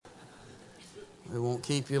It won't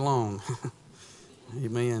keep you long.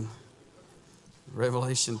 Amen.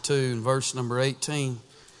 Revelation 2 and verse number 18.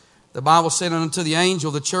 The Bible said, unto the angel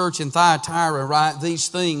of the church in Thyatira write, these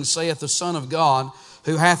things saith the Son of God,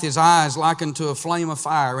 who hath his eyes like unto a flame of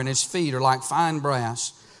fire, and his feet are like fine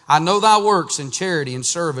brass. I know thy works and charity and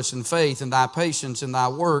service and faith and thy patience and thy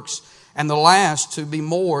works, and the last to be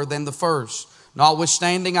more than the first.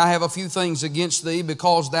 Notwithstanding, I have a few things against thee,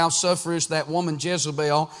 because thou sufferest that woman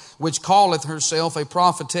Jezebel, which calleth herself a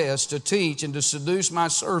prophetess, to teach and to seduce my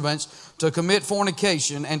servants to commit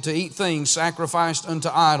fornication and to eat things sacrificed unto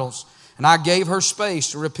idols. And I gave her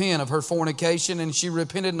space to repent of her fornication, and she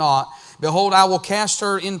repented not. Behold, I will cast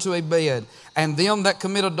her into a bed, and them that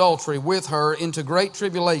commit adultery with her into great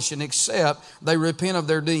tribulation, except they repent of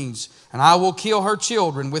their deeds. And I will kill her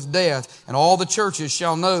children with death, and all the churches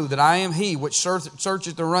shall know that I am He which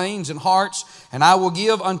searcheth the reins and hearts, and I will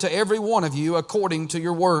give unto every one of you according to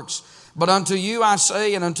your works. But unto you I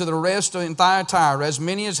say, and unto the rest in Thyatira, as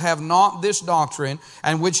many as have not this doctrine,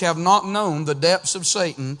 and which have not known the depths of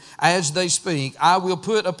Satan, as they speak, I will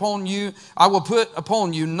put upon you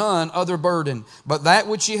none other burden, but that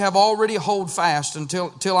which ye have already hold fast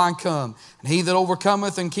till I come. And he that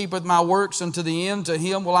overcometh and keepeth my works unto the end, to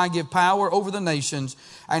him will I give power over the nations,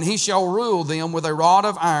 and he shall rule them with a rod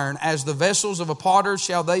of iron. As the vessels of a potter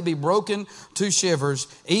shall they be broken to shivers,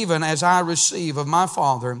 even as I receive of my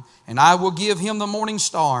Father. And I will give him the morning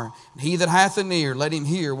star. And he that hath an ear, let him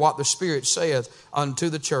hear what the Spirit saith unto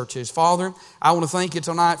the churches. Father, I want to thank you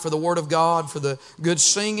tonight for the Word of God, for the good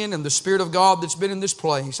singing and the Spirit of God that's been in this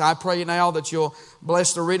place. I pray now that you'll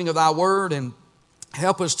bless the reading of thy Word and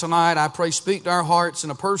help us tonight. I pray, speak to our hearts in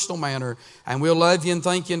a personal manner, and we'll love you and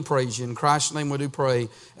thank you and praise you. In Christ's name we do pray.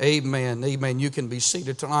 Amen. Amen. You can be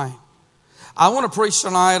seated tonight. I want to preach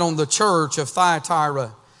tonight on the church of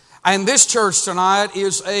Thyatira. And this church tonight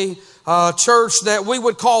is a church that we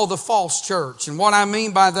would call the false church. And what I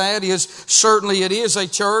mean by that is, certainly it is a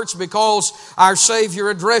church because our Savior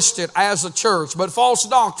addressed it as a church. But false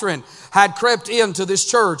doctrine had crept into this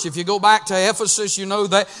church. If you go back to Ephesus, you know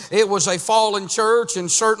that it was a fallen church,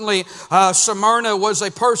 and certainly Smyrna was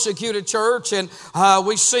a persecuted church. And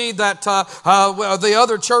we see that the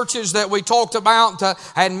other churches that we talked about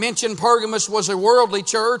had mentioned Pergamos was a worldly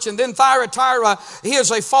church, and then Thyatira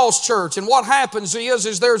is a false church. And what happens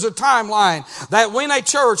is there's a timeline that when a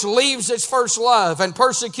church leaves its first love and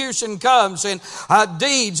persecution comes and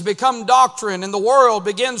deeds become doctrine and the world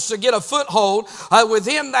begins to get a foothold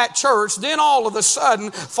within that church, then all of a sudden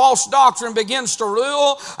false doctrine begins to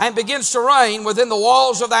rule and begins to reign within the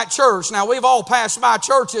walls of that church. Now, we've all passed by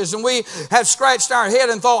churches and we have scratched our head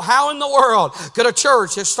and thought, how in the world could a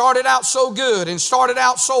church that started out so good and started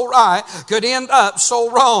out so right could end up so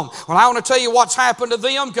wrong? Well, I want to tell you what's happened to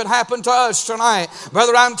them could happen to us tonight.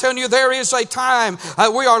 Brother, I'm telling you, there is a time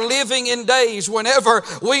we are living in days whenever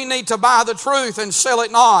we need to buy the truth and sell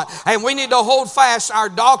it not. And we need to hold fast our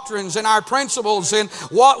doctrines and our principles and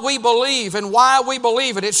what we believe and why we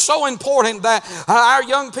believe it. It's so important that our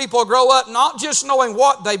young people grow up not just knowing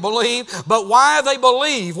what they believe, but why they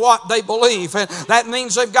believe what they believe. And that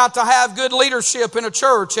means they've got to have good leadership in a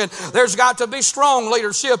church, and there's got to be strong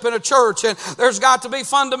leadership in a church, and there's got to be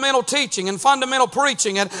fundamental teaching and fundamental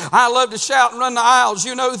preaching. And I love to shout and run the aisles,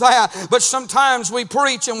 you know that. But sometimes we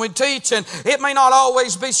preach and we teach, and it may not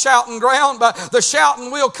always be shouting ground, but the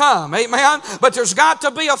shouting will come. Amen. But there's got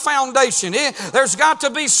to be a foundation. There's got to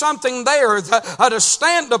be something there to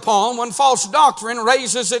stand upon when false doctrine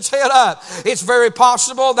raises its head up. It's very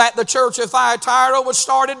possible that the church of Thyatira was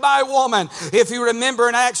started by a woman. If you remember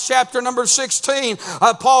in Acts chapter number 16,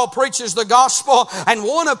 Paul preaches the gospel, and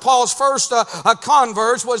one of Paul's first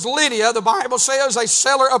converts was Lydia. The Bible says a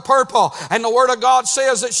seller of purple, and the Word of God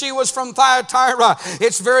says that she was from Thyatira.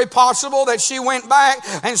 It's very possible that she went back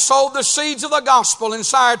and sowed the seeds of the gospel in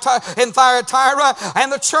Thyatira,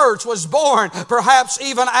 and the church was born, perhaps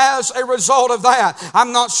even as a result of that.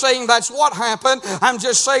 I'm not saying that's what happened. I'm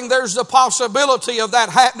just saying there's the possibility of that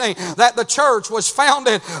happening, that the church was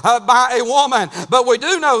founded by a woman. But we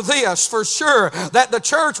do know this for sure, that the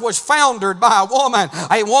church was founded by a woman.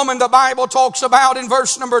 A woman the Bible talks about in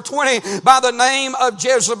verse number 20 by the name of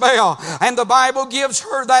Jezebel. And the Bible gives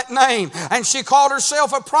her that name. And she called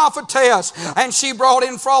herself a prophetess. And she brought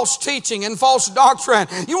in false teaching and false doctrine.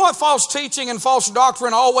 You know what false teaching and false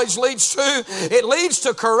doctrine always leads to? It leads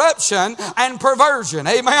to corruption and perversion.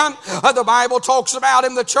 Amen. The Bible talks about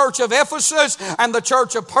in the church of Ephesus and the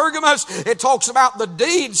church of Pergamos, it talks about the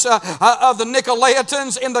deeds of the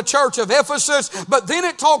Nicolaitans in the church of Ephesus, but then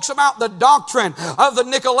it talks about the doctrine of the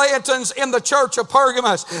Nicolaitans in the church of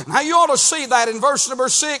Pergamos. Now you ought to see that in verse number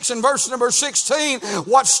 6 and verse number 16,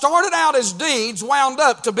 what what started out as deeds wound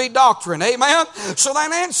up to be doctrine. Amen? So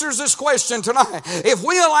that answers this question tonight. If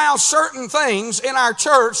we allow certain things in our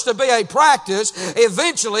church to be a practice,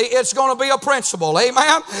 eventually it's going to be a principle.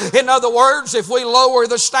 Amen? In other words, if we lower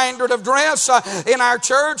the standard of dress in our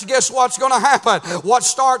church, guess what's going to happen? What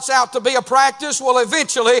starts out to be a practice will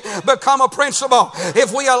eventually become a principle.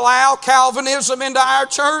 If we allow Calvinism into our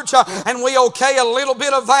church and we okay a little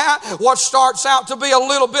bit of that, what starts out to be a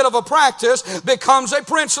little bit of a practice becomes a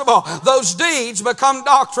principle. Those deeds become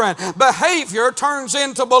doctrine. Behavior turns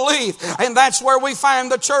into belief. And that's where we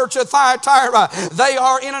find the church at Thyatira. They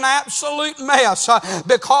are in an absolute mess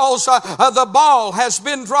because the ball has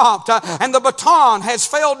been dropped and the baton has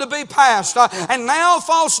failed to be passed. And now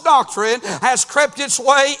false doctrine has crept its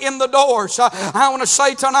way in the doors. I want to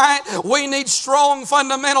say tonight, we need strong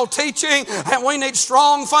fundamental teaching and we need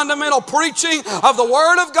strong fundamental preaching of the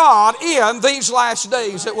Word of God in these last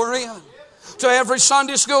days that we're in. To every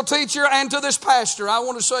Sunday school teacher and to this pastor, I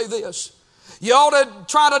want to say this. You ought to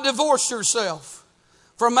try to divorce yourself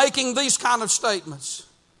from making these kind of statements.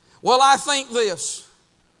 Well, I think this,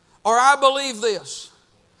 or I believe this.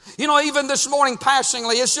 You know, even this morning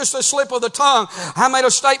passingly, it's just a slip of the tongue. I made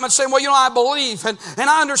a statement saying, well, I believe. And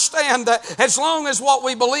I understand that as long as what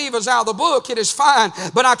we believe is out of the book, it is fine.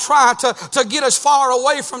 But I try to get as far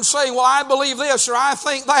away from saying, well, I believe this or I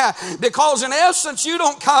think that. Because in essence, you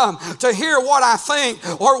don't come to hear what I think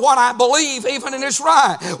or what I believe, even in it's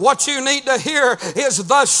right. What you need to hear is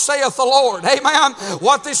thus saith the Lord. Amen.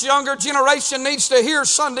 What this younger generation needs to hear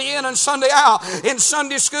Sunday in and Sunday out, in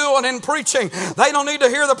Sunday school and in preaching. They don't need to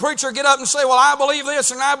hear the preacher get up and say, well, I believe this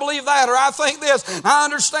and I believe that, or I think this. I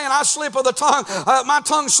understand I slip of the tongue. My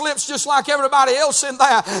tongue slips just like everybody else in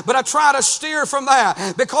that. But I try to steer from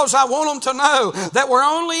that because I want them to know that we're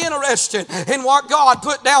only interested in what God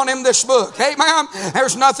put down in this book. Amen?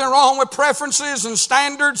 There's nothing wrong with preferences and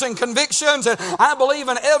standards and convictions, and I believe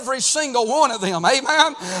in every single one of them.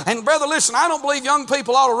 Amen? And brother, listen, I don't believe young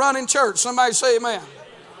people ought to run in church. Somebody say amen.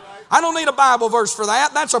 I don't need a Bible verse for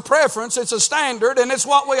that. That's a preference. It's a standard, and it's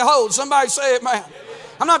what we hold. Somebody say amen.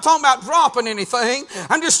 I'm not talking about dropping anything.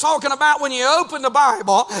 I'm just talking about when you open the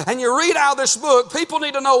Bible and you read out this book, people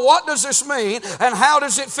need to know what does this mean and how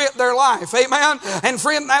does it fit their life. Amen. And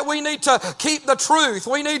friend, that we need to keep the truth.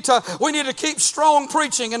 We need to keep strong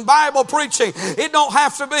preaching and Bible preaching. It don't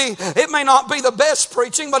have to be, it may not be the best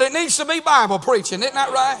preaching, but it needs to be Bible preaching. Isn't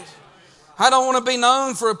that right? I don't want to be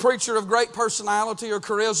known for a preacher of great personality or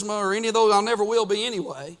charisma or any of those. I never will be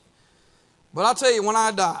anyway. But I'll tell you, when I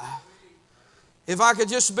die, if I could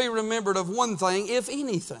just be remembered of one thing, if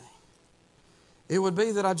anything, it would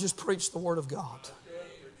be that I just preached the Word of God.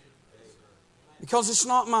 Because it's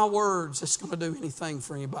not my words that's going to do anything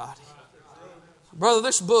for anybody. Brother,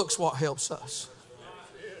 this book's what helps us.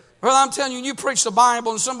 Brother, I'm telling you, you preach the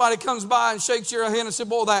Bible and somebody comes by and shakes your hand and says,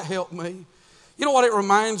 boy, that helped me. You know what it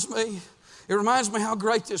reminds me? It reminds me how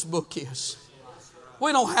great this book is.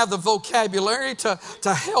 We don't have the vocabulary to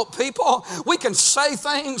help people. We can say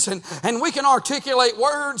things and we can articulate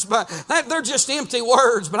words, but they're just empty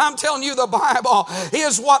words. But I'm telling you, the Bible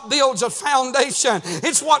is what builds a foundation.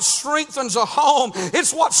 It's what strengthens a home.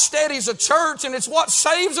 It's what steadies a church, and it's what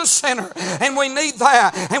saves a sinner. And we need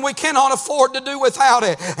that, and we cannot afford to do without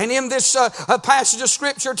it. And in this passage of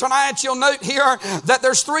Scripture tonight, you'll note here that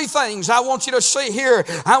there's three things I want you to see here.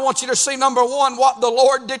 I want you to see, number one, what the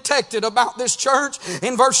Lord detected about this church.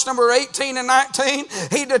 In verse number 18 and 19,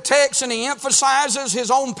 he detects and he emphasizes his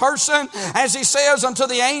own person as he says unto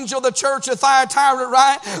the angel of the church of Thyatira,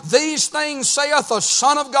 right? These things saith the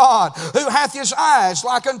Son of God, who hath his eyes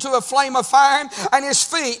like unto a flame of fire and his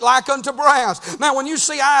feet like unto brass. Now, when you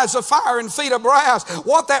see eyes of fire and feet of brass,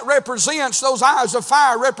 what that represents, those eyes of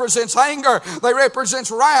fire represents anger. They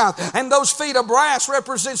represents wrath. And those feet of brass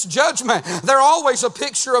represents judgment. They're always a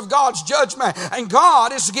picture of God's judgment. And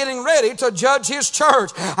God is getting ready to judge his church.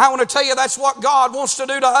 I want to tell you, that's what God wants to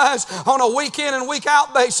do to us on a week in and week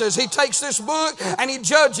out basis. He takes this book and he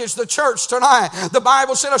judges the church tonight. The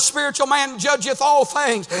Bible said a spiritual man judgeth all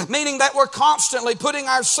things, meaning that we're constantly putting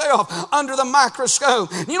ourselves under the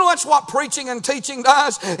microscope. You know, that's what preaching and teaching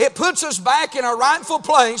does. It puts us back in a rightful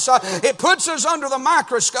place. It puts us under the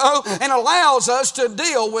microscope and allows us to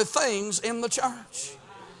deal with things in the church.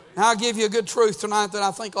 Now, I'll give you a good truth tonight that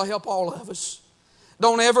I think will help all of us.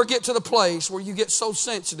 Don't ever get to the place where you get so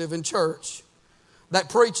sensitive in church that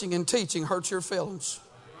preaching and teaching hurts your feelings.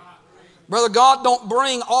 Brother, God don't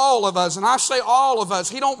bring all of us, and I say all of us,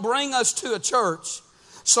 He don't bring us to a church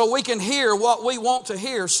so we can hear what we want to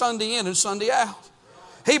hear Sunday in and Sunday out.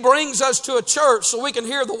 He brings us to a church so we can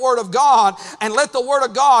hear the Word of God and let the Word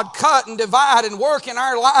of God cut and divide and work in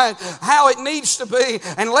our life how it needs to be,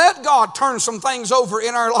 and let God turn some things over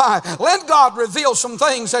in our life. Let God reveal some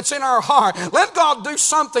things that's in our heart. Let God do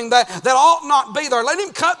something that ought not be there. Let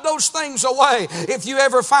Him cut those things away. If you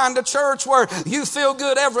ever find a church where you feel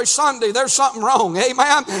good every Sunday, there's something wrong.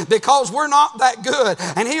 Amen? Because we're not that good.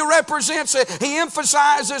 And He represents it. He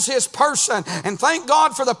emphasizes His person. And thank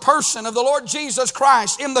God for the person of the Lord Jesus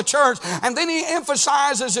Christ in the church. And then He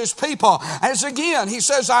emphasizes His people. As again, He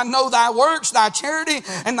says, I know thy works, thy charity,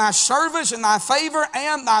 and thy service, and thy favor,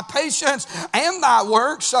 and thy patience, and thy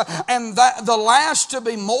works, and the last to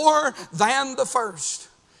be more than the first.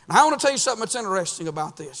 Now, I want to tell you something that's interesting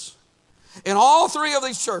about this. In all three of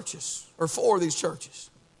these churches, or four of these churches,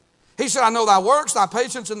 He said, I know thy works, thy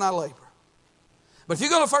patience, and thy labor. But if you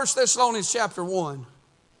go to 1 Thessalonians chapter 1,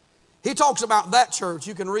 he talks about that church.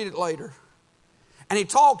 You can read it later. And he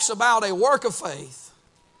talks about a work of faith,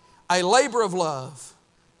 a labor of love,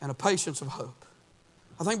 and a patience of hope.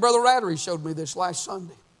 I think Brother Rattery showed me this last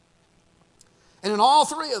Sunday. And in all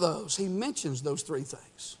three of those, he mentions those three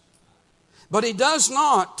things. But he does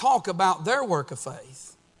not talk about their work of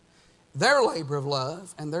faith, their labor of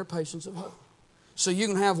love, and their patience of hope. So you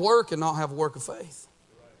can have work and not have a work of faith.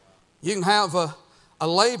 You can have a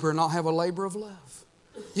labor and not have a labor of love.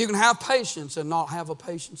 You can have patience and not have a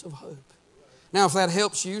patience of hope. Now, if that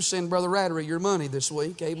helps you, send Brother Rattery your money this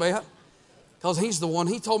week. Amen. Because he's the one,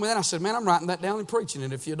 he told me that. I said, man, I'm writing that down and preaching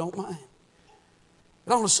it if you don't mind.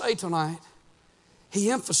 But I want to say tonight,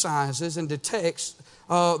 he emphasizes and detects,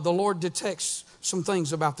 the Lord detects some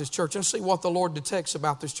things about this church. I see what the Lord detects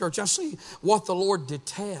about this church. I see what the Lord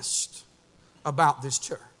detests about this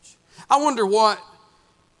church. I wonder what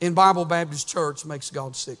in Bible Baptist Church makes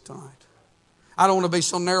God sick tonight. I don't want to be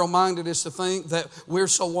so narrow-minded as to think that we're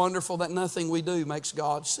so wonderful that nothing we do makes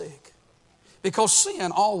God sick. Because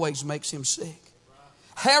sin always makes Him sick.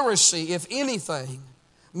 Heresy, if anything,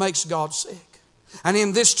 makes God sick. And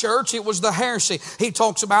in this church, it was the heresy. He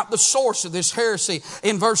talks about the source of this heresy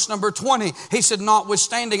in verse number 20. He said,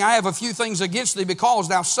 notwithstanding, I have a few things against thee, because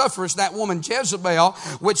thou sufferest that woman Jezebel,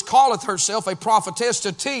 which calleth herself a prophetess,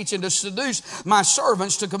 to teach and to seduce my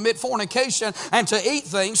servants to commit fornication and to eat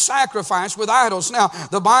things sacrificed with idols. Now,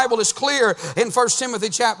 the Bible is clear in 1 Timothy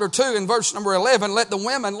chapter 2 and verse number 11, let the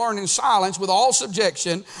women learn in silence with all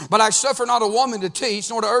subjection, but I suffer not a woman to teach,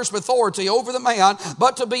 nor to urge authority over the man,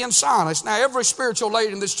 but to be in silence. Now, every spiritual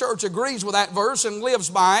lady in this church agrees with that verse and lives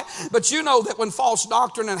by it. But you know that when false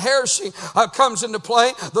doctrine and heresy comes into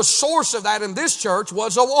play, the source of that in this church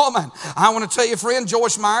was a woman. I want to tell you, friend,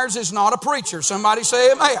 Joyce Myers is not a preacher. Somebody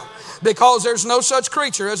say amen. Because there's no such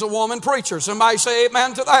creature as a woman preacher. Somebody say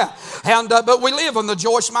amen to that. And but we live in the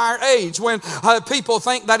Joyce Meyer age when people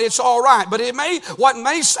think that it's all right. But what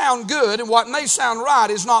may sound good and what may sound right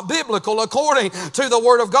is not biblical according to the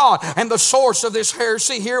Word of God. And the source of this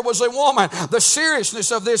heresy here was a woman. The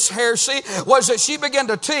seriousness of this heresy was that she began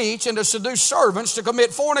to teach and to seduce servants to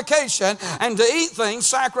commit fornication and to eat things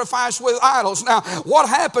sacrificed with idols. Now, what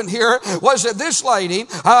happened here was that this lady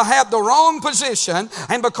had the wrong position,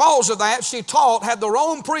 and because of that, she had the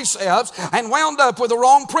wrong precepts and wound up with the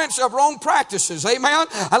wrong practices. Amen?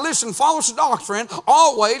 Listen, false doctrine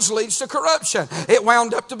always leads to corruption. It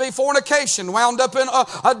wound up to be fornication, wound up in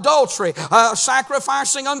adultery,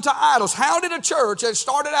 sacrificing unto idols. How did a church that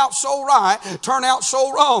started out so right turn out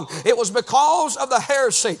so wrong? It was because of the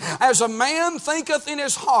heresy. As a man thinketh in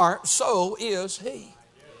his heart, so is he.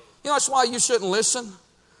 You know, that's why you shouldn't listen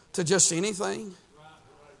to just anything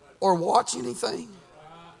or watch anything.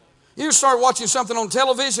 You start watching something on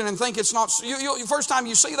television and think it's not. The first time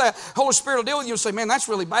you see that, Holy Spirit will deal with you and say, man, that's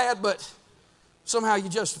really bad, but somehow you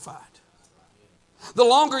justify it. The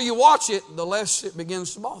longer you watch it, the less it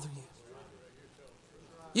begins to bother you.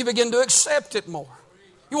 You begin to accept it more.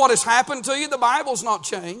 You know what has happened to you? The Bible's not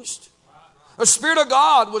changed. The Spirit of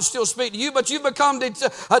God would still speak to you, but you've become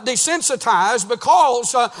desensitized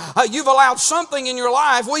because you've allowed something in your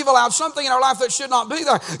life. We've allowed something in our life that should not be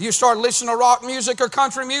there. You start listening to rock music or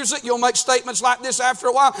country music, you'll make statements like this after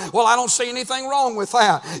a while. Well, I don't see anything wrong with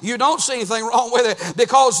that. You don't see anything wrong with it,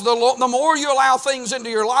 because the more you allow things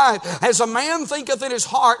into your life, as a man thinketh in his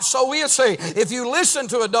heart, so is he. If you listen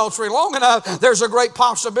to adultery long enough, there's a great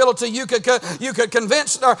possibility you could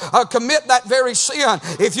commit that very sin.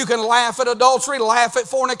 If you can laugh at adultery adultery, laugh at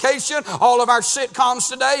fornication. All of our sitcoms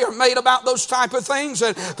today are made about those type of things,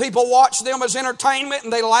 and people watch them as entertainment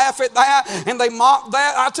and they laugh at that and they mock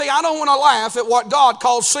that. I tell you, I don't want to laugh at what God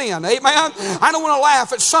calls sin. Amen. I don't want to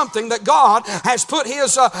laugh at something that God has put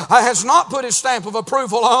has not put His stamp of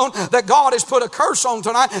approval on, that God has put a curse on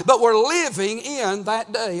tonight, but we're living in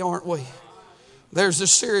that day, aren't we? There's the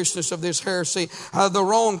seriousness of this heresy, the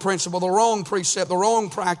wrong principle, the wrong precept, the wrong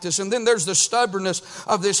practice. And then there's the stubbornness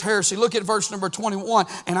of this heresy. Look at verse number 21.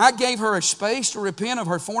 And I gave her a space to repent of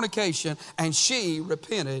her fornication, and she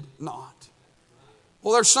repented not.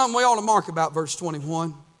 Well, there's something we ought to mark about verse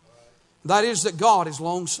 21. That is that God is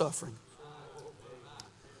long-suffering.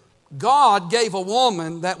 God gave a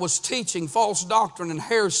woman that was teaching false doctrine and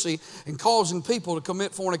heresy and causing people to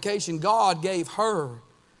commit fornication. God gave her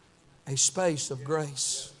a space of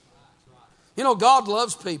grace. You know, God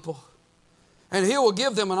loves people, and He will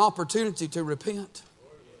give them an opportunity to repent.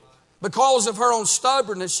 Because of her own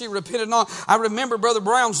stubbornness, she repented not. I remember Brother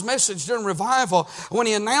Brown's message during revival when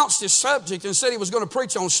he announced his subject and said he was going to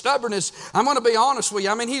preach on stubbornness. I'm going to be honest with you.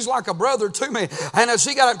 I mean, he's like a brother to me. And as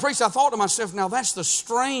he got up and preached, I thought to myself, now that's the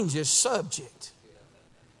strangest subject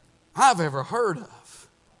I've ever heard of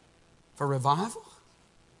for revival.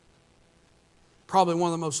 Probably one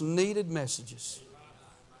of the most needed messages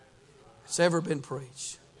that's ever been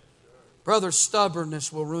preached. Brother,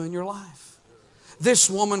 stubbornness will ruin your life. This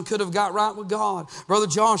woman could have got right with God. Brother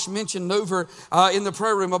Josh mentioned over in the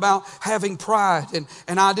prayer room about having pride.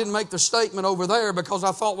 And I didn't make the statement over there because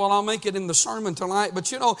I thought, well, I'll make it in the sermon tonight.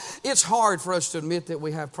 But you know, it's hard for us to admit that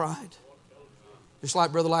we have pride. Just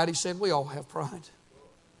like Brother Laddie said, we all have pride.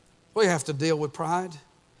 We have to deal with pride.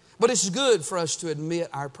 But it's good for us to admit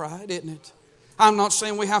our pride, isn't it? I'm not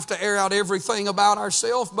saying we have to air out everything about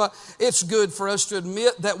ourselves, but it's good for us to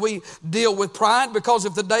admit that we deal with pride, because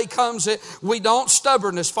if the day comes that we don't,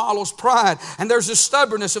 stubbornness follows pride. And there's the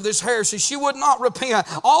stubbornness of this heresy. She would not repent.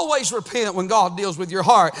 Always repent when God deals with your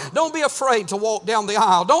heart. Don't be afraid to walk down the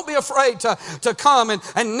aisle. Don't be afraid to come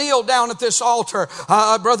and kneel down at this altar.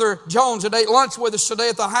 Brother Jones had ate lunch with us today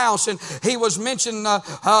at the house, and he was mentioning,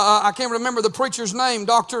 I can't remember the preacher's name,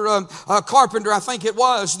 Dr. Carpenter, I think it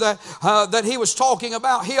was, that he was talking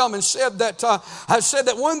about him and said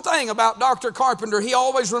that one thing about Dr. Carpenter he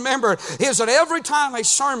always remembered is that every time a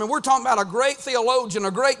sermon, we're talking about a great theologian,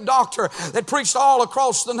 a great doctor that preached all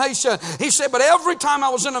across the nation. He said, but every time I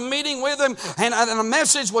was in a meeting with him and a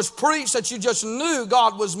message was preached that you just knew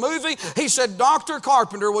God was moving, he said Dr.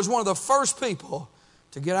 Carpenter was one of the first people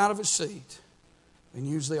to get out of his seat and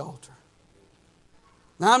use the altar.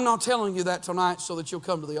 Now, I'm not telling you that tonight so that you'll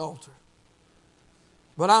come to the altar.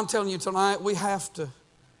 But I'm telling you tonight, we have to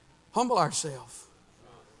humble ourselves.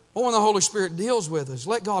 Well, when the Holy Spirit deals with us,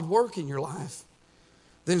 let God work in your life.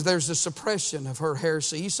 Then there's the suppression of her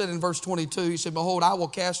heresy. He said in verse 22, he said, behold, I will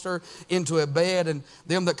cast her into a bed, and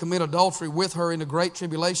them that commit adultery with her into great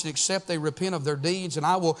tribulation, except they repent of their deeds. And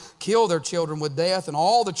I will kill their children with death, and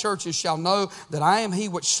all the churches shall know that I am He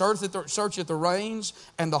which searcheth the reins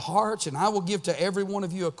and the hearts, and I will give to every one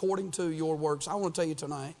of you according to your works. I want to tell you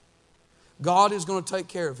tonight, God is going to take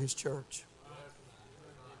care of His church.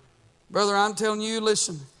 Brother, I'm telling you,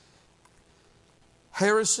 listen,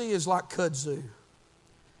 heresy is like kudzu.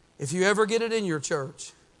 If you ever get it in your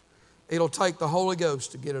church, it'll take the Holy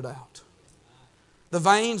Ghost to get it out. The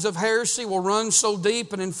veins of heresy will run so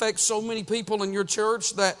deep and infect so many people in your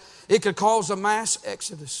church that it could cause a mass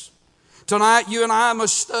exodus. Tonight, you and I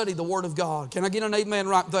must study the Word of God. Can I get an amen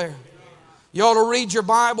right there? You ought to read your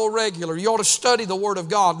Bible regular. You ought to study the Word of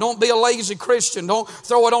God. Don't be a lazy Christian. Don't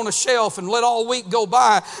throw it on a shelf and let all week go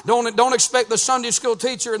by. Don't expect the Sunday school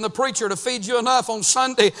teacher and the preacher to feed you enough on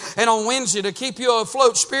Sunday and on Wednesday to keep you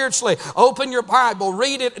afloat spiritually. Open your Bible.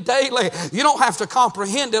 Read it daily. You don't have to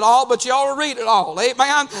comprehend it all, but you ought to read it all.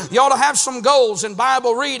 Amen? You ought to have some goals in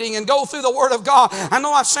Bible reading and go through the Word of God. I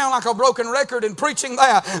know I sound like a broken record in preaching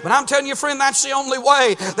that, but I'm telling you, friend, that's the only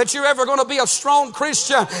way that you're ever going to be a strong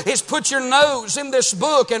Christian is put your nose in this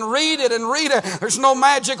book and read it and read it. There's no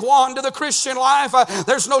magic wand to the Christian life.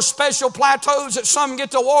 There's no special plateaus that some get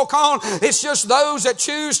to walk on. It's just those that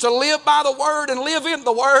choose to live by the Word and live in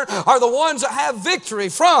the Word are the ones that have victory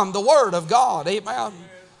from the Word of God. Amen.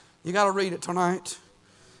 You got to read it tonight.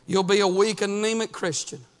 You'll be a weak, anemic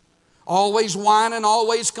Christian. Always whining,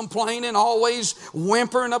 always complaining, always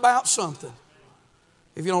whimpering about something.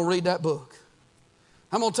 If you don't read that book.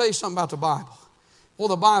 I'm going to tell you something about the Bible. Well,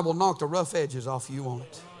 the Bible knocked the rough edges off you on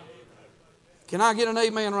it. Can I get an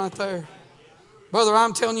amen right there? Brother,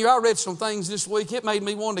 I'm telling you, I read some things this week. It made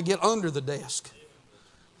me want to get under the desk.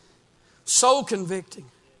 So convicting.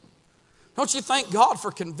 Don't you thank God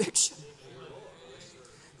for conviction?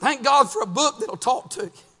 Thank God for a book that'll talk to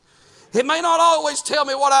you. It may not always tell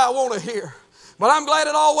me what I want to hear, but I'm glad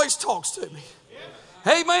it always talks to me.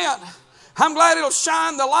 Amen. I'm glad it'll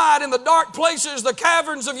shine the light in the dark places, the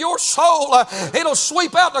caverns of your soul. It'll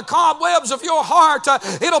sweep out the cobwebs of your heart.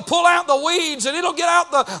 It'll pull out the weeds, and it'll get out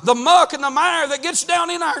the muck and the mire that gets down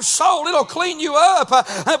in our soul. It'll clean you up.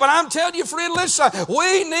 But I'm telling you, friend, listen,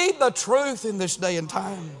 we need the truth in this day and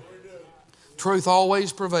time. Truth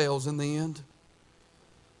always prevails in the end.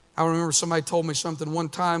 I remember somebody told me something one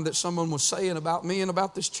time that someone was saying about me and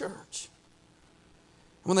about this church.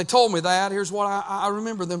 When they told me that, here's what I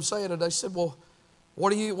remember them saying it. They said, well,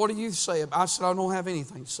 what do you say about it? I said, I don't have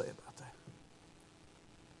anything to say about that.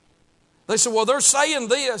 They said, well, they're saying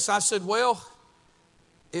this. I said, well,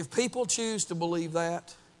 if people choose to believe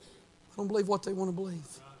that, I don't believe what they want to believe.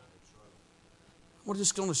 We're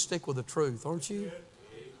just going to stick with the truth, aren't you?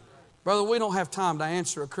 Brother, we don't have time to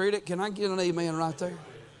answer a critic. Can I get an amen right there?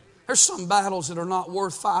 There's some battles that are not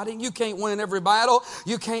worth fighting. You can't win every battle.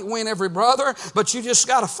 You can't win every brother. But you just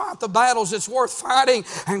got to fight the battles that's worth fighting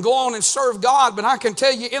and go on and serve God. But I can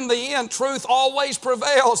tell you, in the end, truth always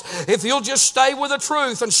prevails. If you'll just stay with the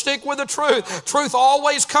truth and stick with the truth, truth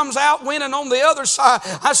always comes out winning on the other side.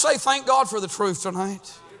 I say thank God for the truth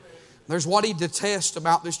tonight. There's what He detests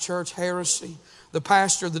about this church, heresy. The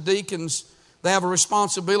pastor, the deacons, they have a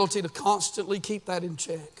responsibility to constantly keep that in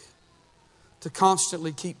check. To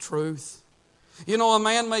constantly keep truth. You know, a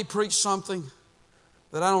man may preach something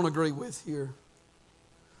that I don't agree with here.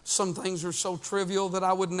 Some things are so trivial that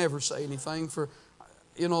I would never say anything for,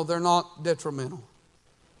 they're not detrimental.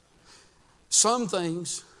 Some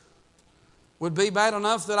things would be bad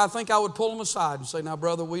enough that I think I would pull them aside and say, now,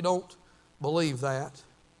 brother, we don't believe that.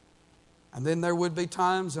 And then there would be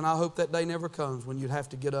times, and I hope that day never comes, when you'd have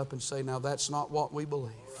to get up and say, now, that's not what we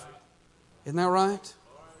believe. Isn't that right?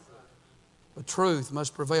 The truth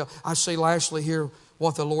must prevail. I see lastly here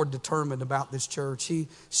what the Lord determined about this church. He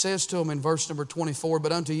says to them in verse number 24,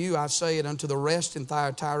 but unto you I say it, unto the rest in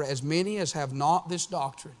Thyatira, as many as have not this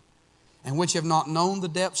doctrine, and which have not known the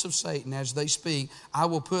depths of Satan as they speak, I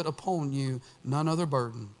will put upon you none other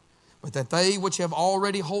burden, but that they which have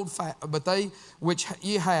already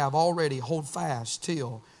ye have already hold fast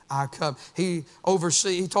till I come. He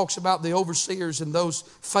talks about the overseers and those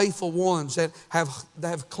faithful ones that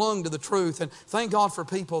have clung to the truth. And thank God for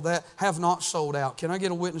people that have not sold out. Can I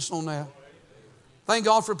get a witness on that? Thank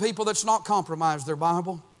God for people that's not compromised their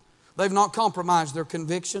Bible. They've not compromised their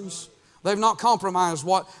convictions. They've not compromised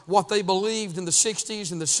what they believed in the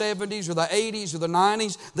 60s and the 70s or the 80s or the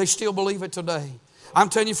 90s. They still believe it today. I'm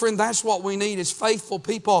telling you, friend, that's what we need is faithful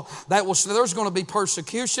people that will say there's going to be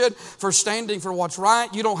persecution for standing for what's right.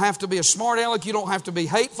 You don't have to be a smart aleck. You don't have to be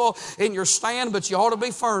hateful in your stand, but you ought to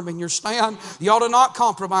be firm in your stand. You ought to not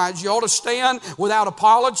compromise. You ought to stand without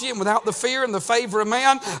apology and without the fear and the favor of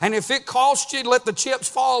man. And if it costs you, let the chips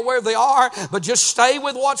fall where they are, but just stay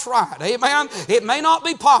with what's right. Amen? It may not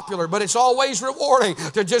be popular, but it's always rewarding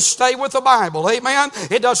to just stay with the Bible. Amen?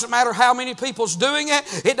 It doesn't matter how many people's doing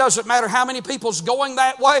it. It doesn't matter how many people's going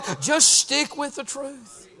that way. Just stick with the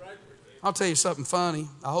truth. I'll tell you something funny.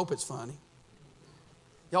 I hope it's funny.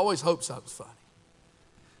 You always hope something's funny.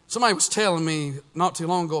 Somebody was telling me not too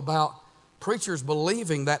long ago about preachers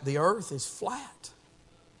believing that the earth is flat.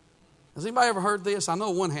 Has anybody ever heard this? I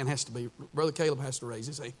know one hand has to be. Brother Caleb has to raise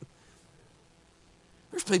his hand.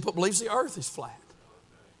 There's people that believe the earth is flat.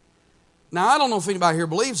 Now, I don't know if anybody here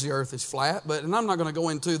believes the earth is flat, and I'm not going to go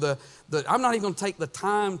into I'm not even going to take the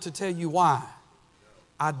time to tell you why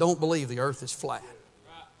I don't believe the earth is flat.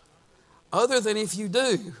 Other than if you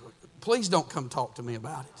do, please don't come talk to me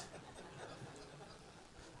about it.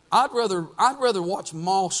 I'd rather watch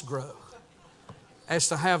moss grow as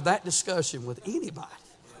to have that discussion with anybody.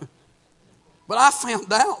 But I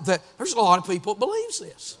found out that there's a lot of people that believes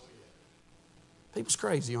this. People's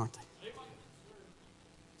crazy, aren't they?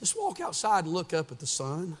 Just walk outside and look up at the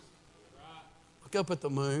sun. Look up at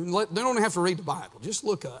the moon. They don't have to read the Bible. Just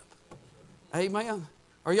look up. Amen.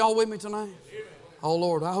 Are y'all with me tonight? Oh,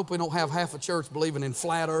 Lord, I hope we don't have half a church believing in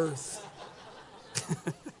flat earth.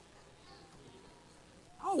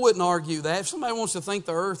 I wouldn't argue that. If somebody wants to think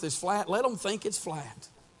the earth is flat, let them think it's flat.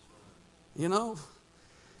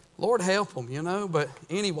 Lord help them, But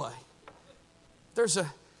anyway, those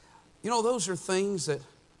are things that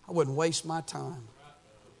I wouldn't waste my time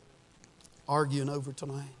arguing over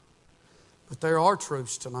tonight. But there are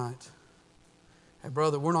truths tonight. Hey,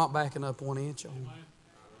 brother, we're not backing up 1 inch on them.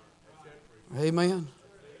 Amen.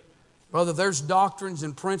 Brother, there's doctrines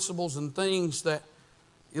and principles and things that,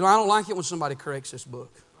 I don't like it when somebody corrects this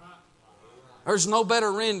book. There's no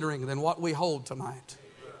better rendering than what we hold tonight.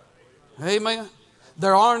 Amen.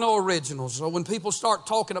 There are no originals. So when people start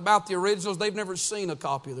talking about the originals, they've never seen a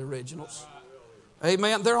copy of the originals.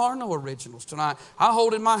 Amen. There are no originals tonight. I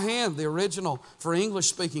hold in my hand the original for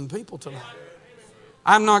English-speaking people tonight.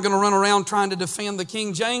 I'm not going to run around trying to defend the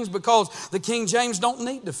King James because the King James don't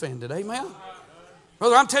need defended. Amen.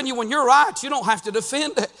 Brother, I'm telling you, when you're right, you don't have to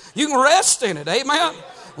defend it. You can rest in it. Amen.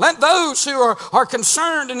 Let those who are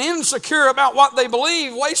concerned and insecure about what they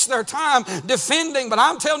believe waste their time defending. But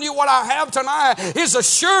I'm telling you, what I have tonight is a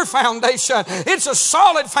sure foundation. It's a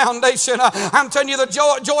solid foundation. I'm telling you,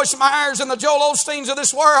 the Joyce Meyers and the Joel Osteens of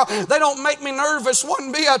this world, they don't make me nervous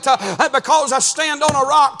one bit because I stand on a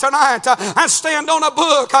rock tonight. I stand on a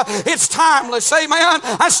book. It's timeless. Amen.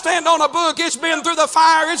 I stand on a book. It's been through the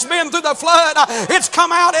fire. It's been through the flood. It's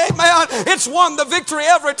come out. Amen. It's won the victory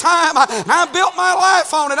every time. I built my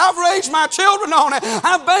life on it. I've raised my children on it.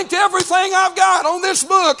 I've banked everything I've got on this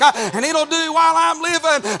book, and it'll do while I'm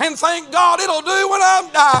living, and thank God it'll do when I'm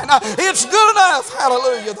dying. It's good enough.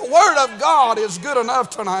 Hallelujah. The Word of God is good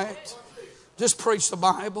enough tonight. Just preach the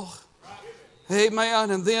Bible.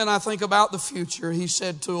 Amen. And then I think about the future. He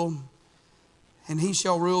said to them, and he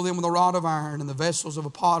shall rule them with a rod of iron, and the vessels of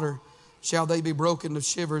a potter shall they be broken to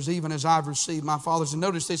shivers, even as I've received my Father's. And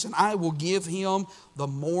notice this, and I will give him the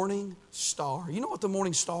morning star. You know what the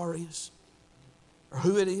morning star is? Or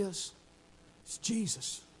who it is? It's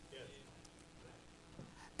Jesus.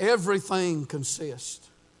 Everything consists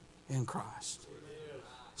in Christ.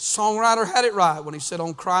 Songwriter had it right when he said,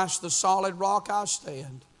 on Christ the solid rock I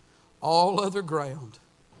stand. All other ground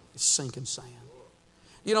is sinking sand.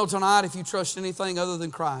 You know, tonight, if you trust anything other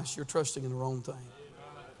than Christ, you're trusting in the wrong thing.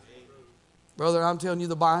 Brother, I'm telling you,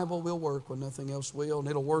 the Bible will work when nothing else will, and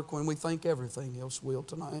it'll work when we think everything else will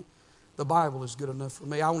tonight. The Bible is good enough for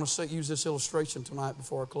me. I want to use this illustration tonight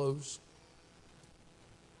before I close.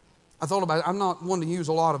 I thought about it. I'm not one to use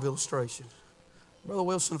a lot of illustration. Brother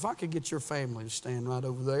Wilson, if I could get your family to stand right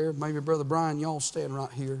over there, maybe Brother Brian, y'all stand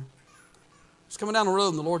right here. It's coming down the road,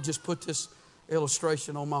 and the Lord just put this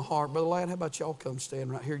illustration on my heart. Brother Ladd, how about y'all come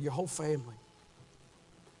stand right here, your whole family?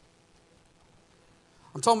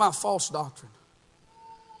 I'm talking about false doctrine.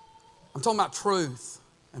 I'm talking about truth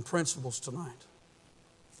and principles tonight.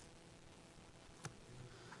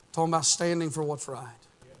 I'm talking about standing for what's right.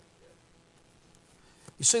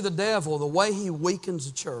 You see, the devil, the way he weakens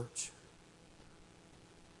the church,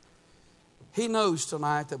 he knows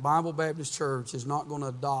tonight that Bible Baptist Church is not going to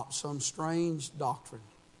adopt some strange doctrine.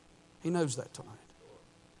 He knows that tonight.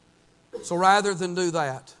 So rather than do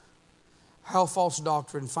that, how false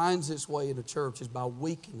doctrine finds its way into church is by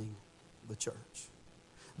weakening the church.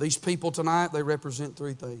 These people tonight, they represent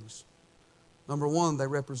three things. Number one, they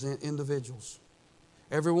represent individuals.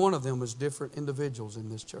 Every one of them is different individuals in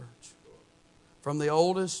this church, from the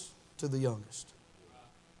oldest to the youngest.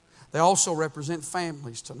 They also represent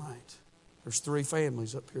families tonight. There's three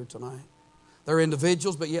families up here tonight. They're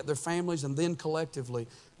individuals, but yet they're families, and then collectively,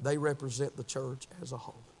 they represent the church as a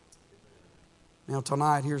whole. Now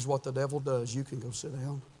tonight, here's what the devil does. You can go sit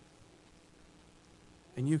down.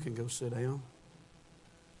 And you can go sit down.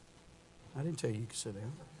 I didn't tell you you could sit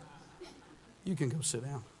down. You can go sit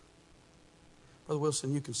down. Brother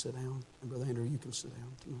Wilson, you can sit down. And Brother Andrew, you can sit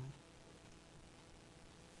down tonight.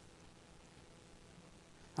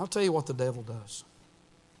 I'll tell you what the devil does.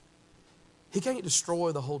 He can't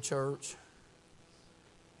destroy the whole church.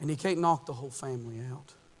 And he can't knock the whole family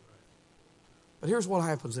out. But here's what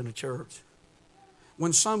happens in a church.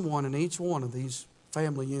 When someone in each one of these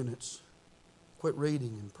family units quit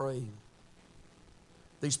reading and praying,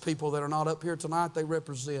 these people that are not up here tonight, they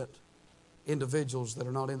represent individuals that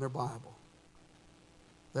are not in their Bible.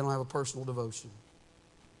 They don't have a personal devotion.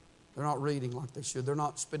 They're not reading like they should. They're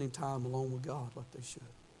not spending time alone with God like they should.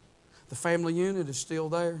 The family unit is still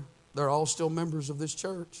there. They're all still members of this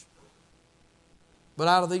church. But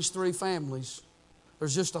out of these three families,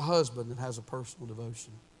 there's just a husband that has a personal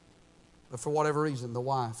devotion. But for whatever reason, the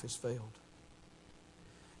wife has failed.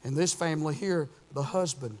 In this family here, the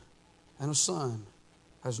husband and a son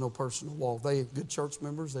has no personal walk. They are good church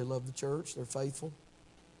members. They love the church. They're faithful.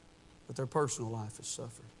 But their personal life has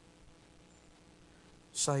suffered.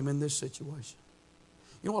 Same in this situation.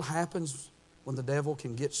 You know what happens when the devil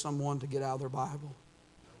can get someone to get out of their Bible?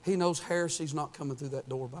 He knows heresy's not coming through that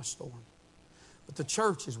door by storm. But the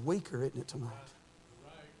church is weaker, isn't it, tonight?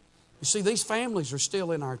 You see, these families are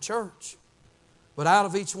still in our church. But out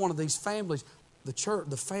of each one of these families,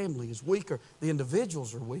 the family is weaker. The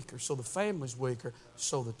individuals are weaker, so the family's weaker,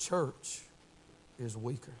 so the church is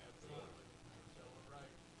weaker.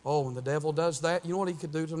 Oh, when the devil does that, you know what he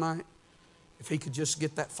could do tonight? If he could just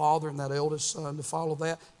get that father and that eldest son to follow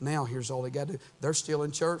that, now here's all he got to do. They're still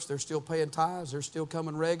in church. They're still paying tithes. They're still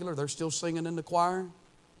coming regular. They're still singing in the choir.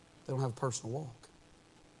 They don't have a personal walk.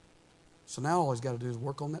 So now all he's got to do is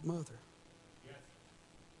work on that mother.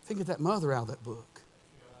 If he can get that mother out of that book.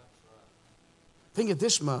 If he can get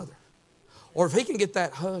this mother. Or if he can get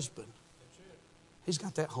that husband. He's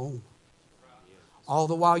got that home. All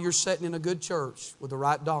the while you're sitting in a good church with the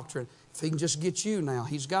right doctrine. If he can just get you now,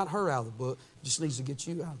 he's got her out of the book. He just needs to get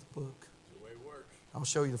you out of the book. I'll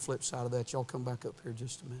show you the flip side of that. Y'all come back up here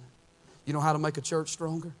just a minute. You know how to make a church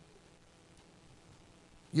stronger?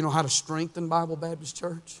 You know how to strengthen Bible Baptist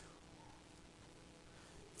Church?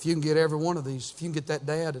 If you can get every one of these, if you can get that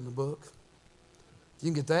dad in the book, if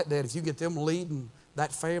you can get that dad, if you get them leading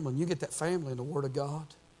that family, and you get that family in the Word of God,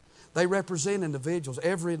 they represent individuals.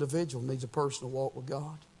 Every individual needs a personal walk with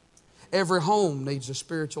God. Every home needs a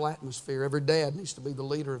spiritual atmosphere. Every dad needs to be the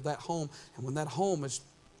leader of that home. And when that home is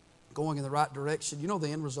going in the right direction, you know the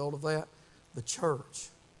end result of that? The church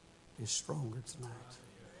is stronger tonight.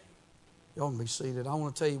 Y'all can be seated. I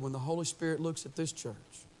want to tell you, when the Holy Spirit looks at this church,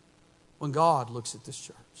 when God looks at this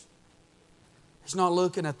church, He's not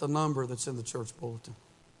looking at the number that's in the church bulletin.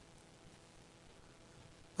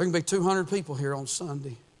 There can be 200 people here on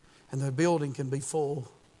Sunday, and the building can be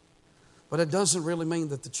full. But it doesn't really mean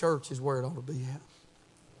that the church is where it ought to be at.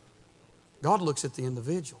 God looks at the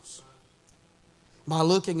individuals. By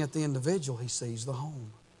looking at the individual, He sees the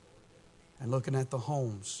home. And looking at the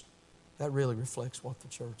homes, that really reflects what the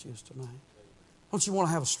church is tonight. Don't you want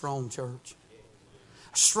to have a strong church?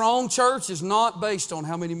 A strong church is not based on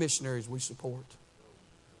how many missionaries we support.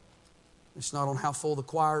 It's not on how full the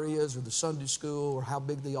choir is or the Sunday school or how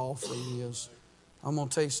big the offering is. I'm going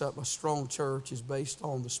to tell you something. A strong church is based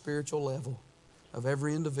on the spiritual level of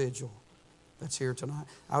every individual that's here tonight.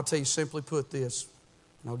 I'll tell you, simply put this,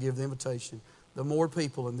 and I'll give the invitation. The more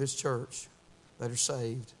people in this church that are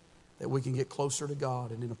saved, that we can get closer to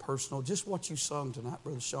God and in a personal, just what you sung tonight,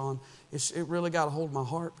 Brother Sean, it really got a hold of my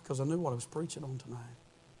heart because I knew what I was preaching on tonight.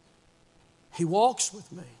 He walks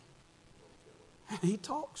with me. And He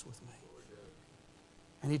talks with me.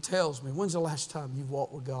 And He tells me, when's the last time you've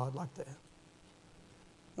walked with God like that?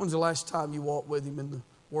 When's the last time you walked with Him in the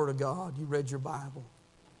Word of God? You read your Bible.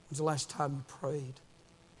 When's the last time you prayed?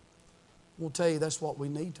 We'll tell you that's what we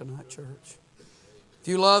need tonight, church. If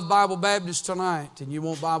you love Bible Baptist tonight and you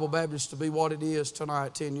want Bible Baptist to be what it is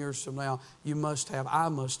tonight, 10 years from now, I must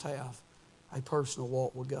have a personal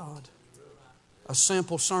walk with God. A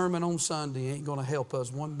simple sermon on Sunday ain't going to help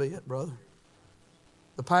us one bit, brother.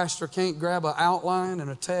 The pastor can't grab an outline and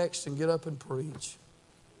a text and get up and preach.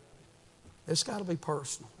 It's got to be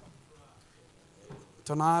personal.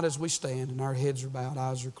 Tonight as we stand and our heads are bowed,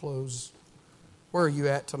 eyes are closed, where are you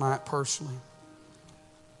at tonight personally?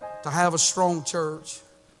 To have a strong church,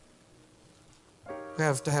 we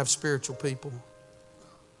have to have spiritual people.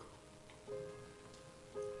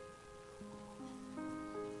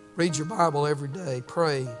 Read your Bible every day.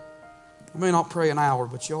 Pray. You may not pray an hour,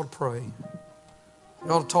 but you ought to pray.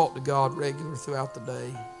 You ought to talk to God regularly throughout the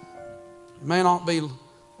day. It may not be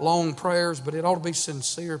long prayers, but it ought to be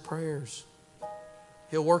sincere prayers.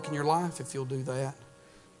 He'll work in your life if you'll do that.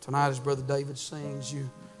 Tonight, as Brother David sings, you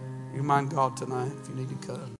mind God tonight if you need to come.